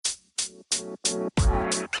Hey,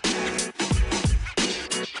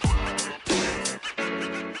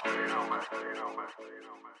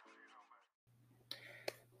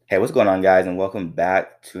 what's going on, guys? And welcome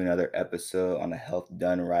back to another episode on the Health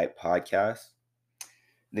Done Right podcast.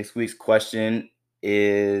 This week's question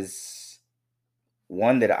is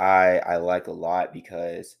one that I like a lot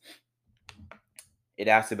because it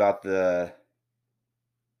asks about the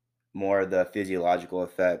more of the physiological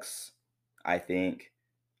effects, I think,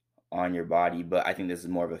 on your body. But I think this is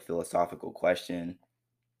more of a philosophical question.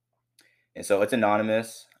 And so it's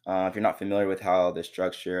anonymous. If you're not familiar with how the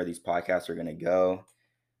structure of these podcasts are going to go,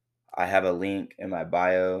 I have a link in my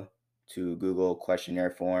bio to Google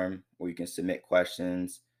questionnaire form where you can submit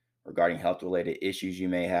questions regarding health related issues you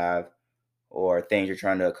may have or things you're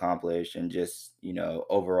trying to accomplish and just,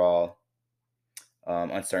 overall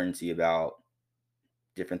uncertainty about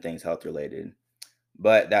different things health related.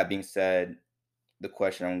 But that being said, the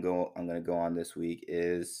question I'm going to go on this week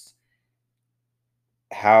is,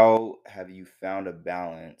 how have you found a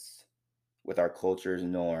balance with our culture's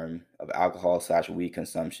norm of alcohol/weed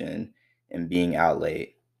consumption and being out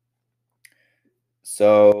late?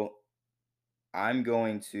 So I'm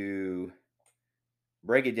going to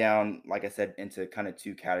break it down, like I said, into kind of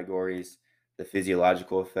two categories: the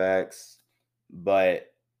physiological effects,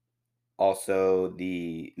 but also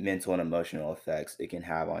the mental and emotional effects it can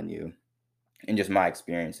have on you, and just my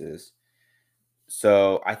experiences.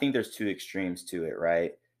 So I think there's two extremes to it,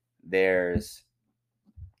 right? There's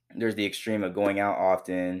there's the extreme of going out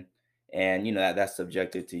often, and that's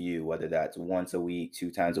subjective to you, whether that's once a week,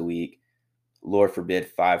 two times a week, Lord forbid,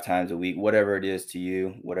 five times a week, whatever it is to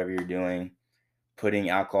you, whatever you're doing, putting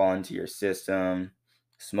alcohol into your system,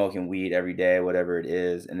 smoking weed every day, whatever it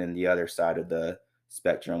is. And then the other side of the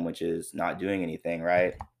spectrum, which is not doing anything,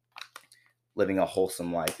 right? Living a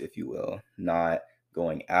wholesome life, if you will, not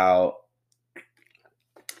going out,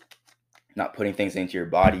 not putting things into your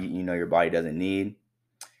body, your body doesn't need.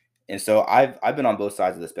 And so I've been on both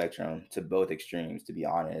sides of the spectrum, to both extremes, to be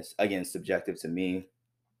honest. Again, subjective to me.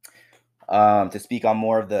 To speak on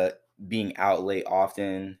more of the being out late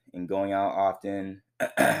often and going out often,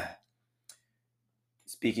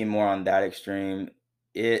 speaking more on that extreme,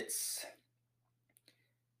 it's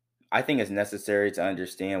I think it's necessary to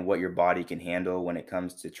understand what your body can handle when it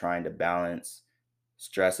comes to trying to balance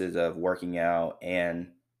stresses of working out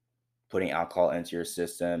and putting alcohol into your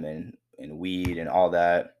system and weed and all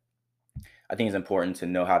that. I think it's important to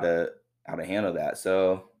know how to handle that.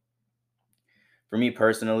 So for me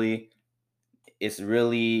personally, it's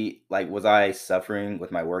really like, was I suffering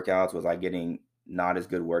with my workouts? Was I getting not as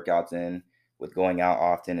good workouts in with going out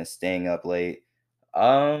often and staying up late?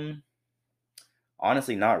 Um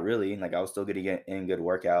Honestly, not really. Like, I was still getting in good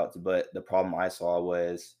workouts, but the problem I saw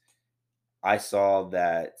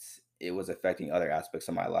that it was affecting other aspects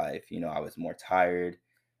of my life. I was more tired.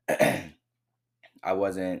 I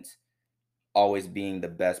wasn't always being the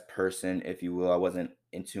best person, if you will. I wasn't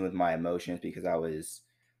in tune with my emotions because I was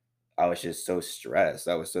just so stressed.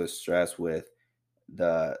 I was so stressed with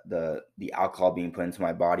the alcohol being put into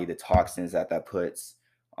my body, the toxins that puts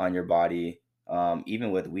on your body.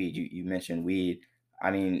 Even with weed, you mentioned weed. I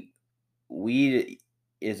mean, weed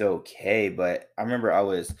is okay, but I remember I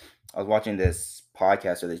was watching this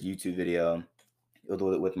podcast or this YouTube video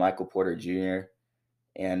with Michael Porter Jr.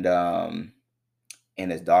 and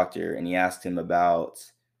his doctor, and he asked him about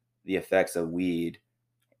the effects of weed.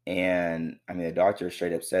 And I mean, the doctor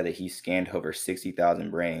straight up said that he scanned over 60,000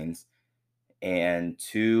 brains, and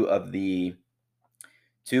two of the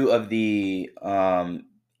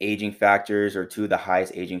aging factors, or two of the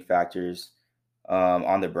highest aging factors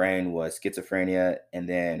on the brain, was schizophrenia and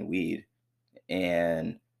then weed.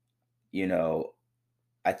 And you know,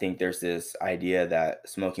 I think there's this idea that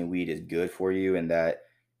smoking weed is good for you and that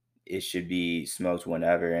it should be smoked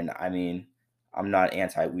whenever. And I mean, I'm not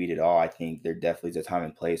anti-weed at all. I think there definitely is a time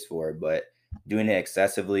and place for it, but doing it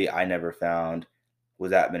excessively, I never found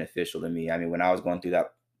was that beneficial to me. I mean, when I was going through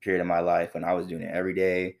that period of my life, when I was doing it every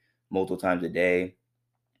day, multiple times a day,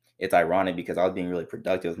 it's ironic because I was being really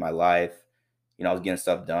productive with my life. I was getting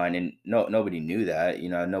stuff done, and nobody knew that.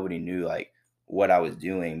 Nobody knew like what I was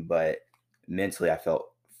doing, but mentally, I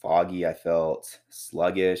felt foggy. I felt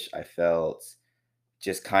sluggish. I felt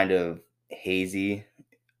just kind of hazy.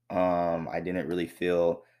 I didn't really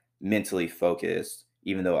feel mentally focused,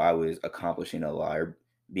 even though I was accomplishing a lot or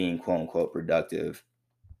being quote unquote productive.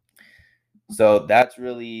 So that's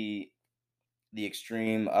really the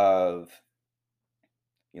extreme of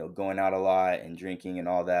going out a lot and drinking and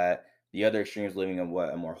all that. The other extreme is living a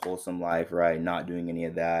more wholesome life, right? Not doing any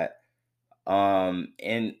of that.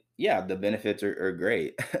 And Yeah, the benefits are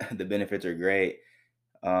great. The benefits are great.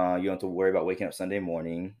 You don't have to worry about waking up Sunday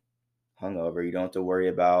morning hungover. You don't have to worry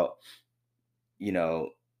about, you know,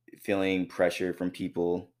 feeling pressure from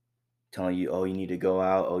people telling you, oh, you need to go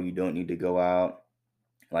out. Oh, you don't need to go out.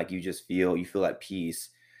 Like you feel at peace.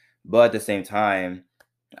 But at the same time,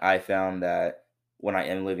 I found that when I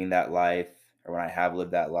am living that life, or when I have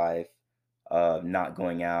lived that life of not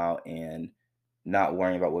going out and not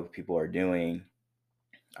worrying about what people are doing,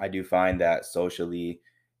 I do find that socially,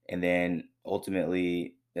 and then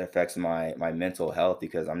ultimately it affects my mental health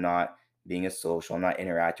because I'm not being as social. I'm not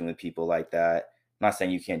interacting with people like that. I'm not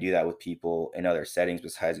saying you can't do that with people in other settings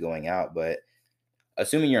besides going out, but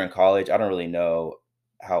assuming you're in college, I don't really know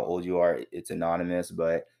how old you are. It's anonymous,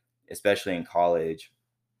 but especially in college,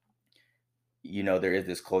 there is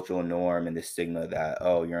this cultural norm and this stigma that,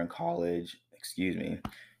 oh, you're in college, excuse me,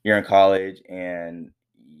 you're in college and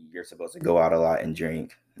you're supposed to go out a lot and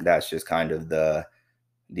drink. That's just kind of the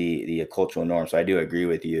cultural norm. So I do agree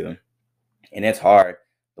with you. And it's hard.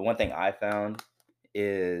 The one thing I found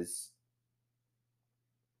is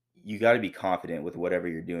you got to be confident with whatever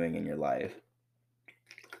you're doing in your life.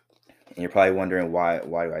 And you're probably wondering why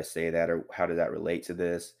do I say that, or how does that relate to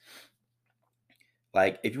this?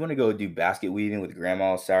 Like, if you want to go do basket weaving with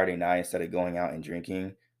grandma Saturday night instead of going out and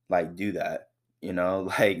drinking, like, do that.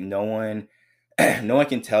 Like, no one no one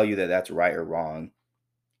can tell you that that's right or wrong.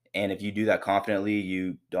 And if you do that confidently,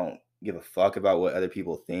 you don't give a fuck about what other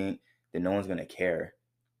people think, then no one's going to care,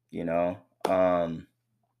 you know?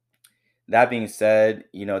 That being said,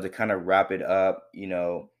 to kind of wrap it up,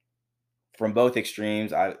 from both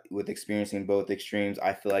extremes, I with experiencing both extremes,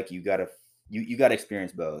 I feel like you got to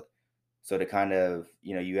experience both. So to kind of,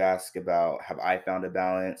 you ask about, have I found a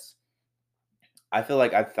balance? I feel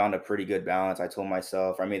like I've found a pretty good balance. I told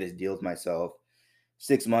myself, I made this deal with myself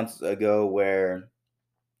 6 months ago where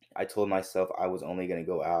I told myself I was only going to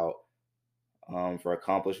go out for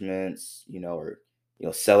accomplishments, or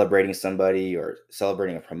celebrating somebody or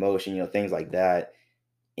celebrating a promotion, things like that.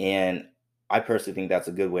 And I personally think that's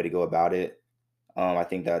a good way to go about it. I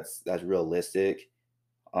think that's realistic.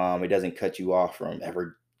 It doesn't cut you off from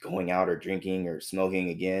ever going out or drinking or smoking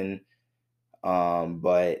again.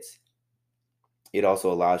 But it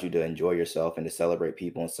also allows you to enjoy yourself and to celebrate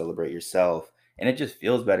people and celebrate yourself. And it just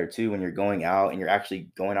feels better too when you're going out and you're actually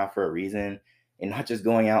going out for a reason and not just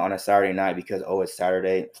going out on a Saturday night because, oh, it's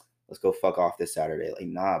Saturday. Let's go fuck off this Saturday. Like,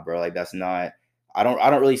 nah, bro. Like, that's not, I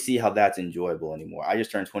don't really see how that's enjoyable anymore. I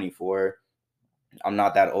just turned 24. I'm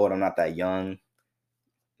not that old. I'm not that young.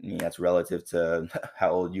 I mean, that's relative to how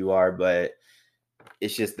old you are, but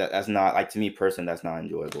it's just that's not, like, to me personally, that's not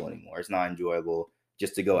enjoyable anymore. It's not enjoyable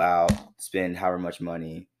just to go out, spend however much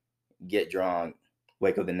money, get drunk,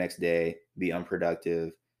 wake up the next day, be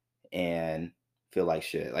unproductive, and feel like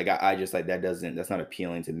shit. Like, I just, like, that's not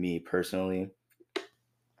appealing to me personally.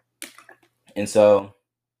 And so,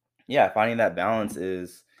 yeah, finding that balance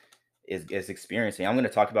is experiencing. I'm going to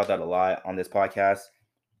talk about that a lot on this podcast.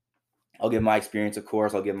 I'll give my experience, of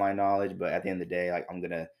course, I'll give my knowledge, but at the end of the day, like, I'm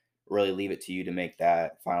going to really leave it to you to make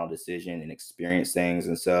that final decision and experience things.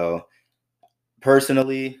 And so,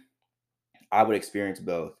 personally, I would experience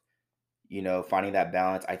both. Finding that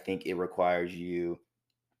balance, I think it requires you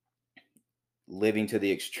living to the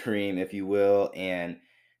extreme, if you will, and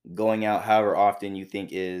going out however often you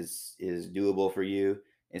think is doable for you,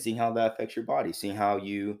 and seeing how that affects your body, seeing how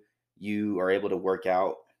you are able to work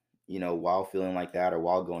out, while feeling like that or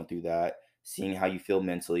while going through that, seeing how you feel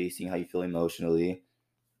mentally, seeing how you feel emotionally,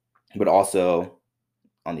 but also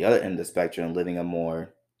on the other end of the spectrum, living a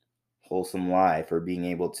more wholesome life, or being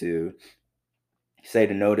able to say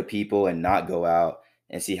to no to people and not go out,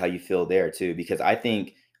 and see how you feel there too. Because I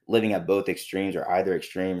think living at both extremes, or either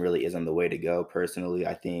extreme, really isn't the way to go. Personally,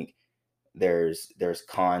 I think there's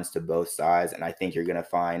cons to both sides, and I think you're gonna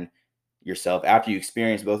find yourself, after you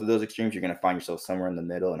experience both of those extremes, you're gonna find yourself somewhere in the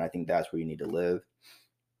middle, and I think that's where you need to live.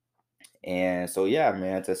 And so, yeah,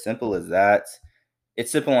 man, it's as simple as that.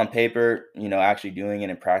 It's simple on paper. Actually doing it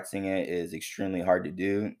and practicing it is extremely hard to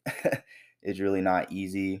do. It's really not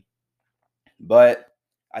easy, but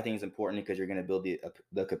I think it's important because you're going to build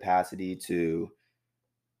the capacity to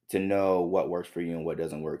know what works for you and what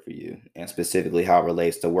doesn't work for you, and specifically how it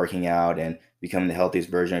relates to working out and becoming the healthiest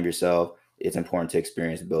version of yourself. It's important to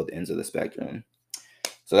experience both ends of the spectrum.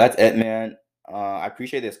 So that's it, man. I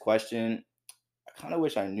appreciate this question. I kind of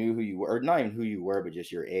wish I knew who you were, or not even who you were, but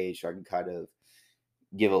just your age, so I can kind of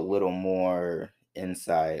give a little more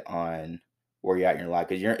insight on where you're at in your life.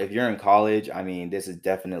 Because if you're in college, I mean, this is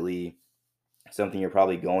definitely something you're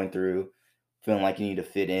probably going through, feeling like you need to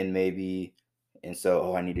fit in maybe. And so,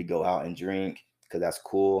 oh, I need to go out and drink. because that's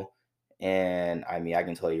cool. And I mean, I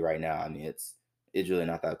can tell you right now, I mean, it's really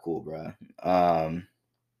not that cool, bro.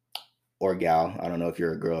 Or gal. I don't know if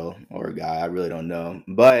you're a girl or a guy. I really don't know.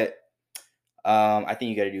 But I think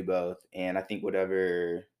you got to do both. And I think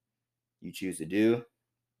whatever you choose to do,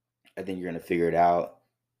 I think you're going to figure it out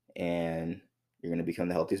and you're going to become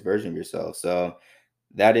the healthiest version of yourself. So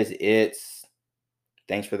that is it.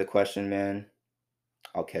 Thanks for the question, man.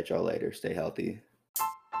 I'll catch y'all later. Stay healthy.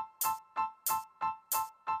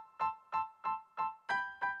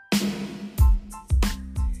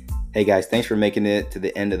 Hey guys, thanks for making it to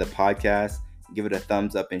the end of the podcast. Give it a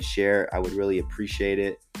thumbs up and share. I would really appreciate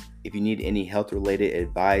it. If you need any health related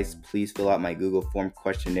advice, please fill out my Google form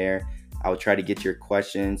questionnaire. I will try to get your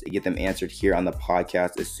questions and get them answered here on the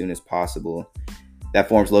podcast as soon as possible. That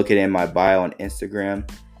form is located in my bio on Instagram.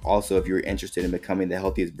 Also, if you're interested in becoming the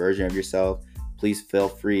healthiest version of yourself, please feel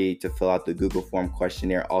free to fill out the Google form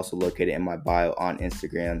questionnaire, also located in my bio on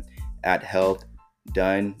Instagram at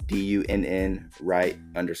health_done, DUNN, right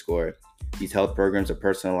 _. These health programs are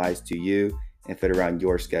personalized to you and fit around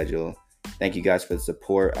your schedule. Thank you guys for the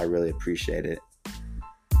support. I really appreciate it.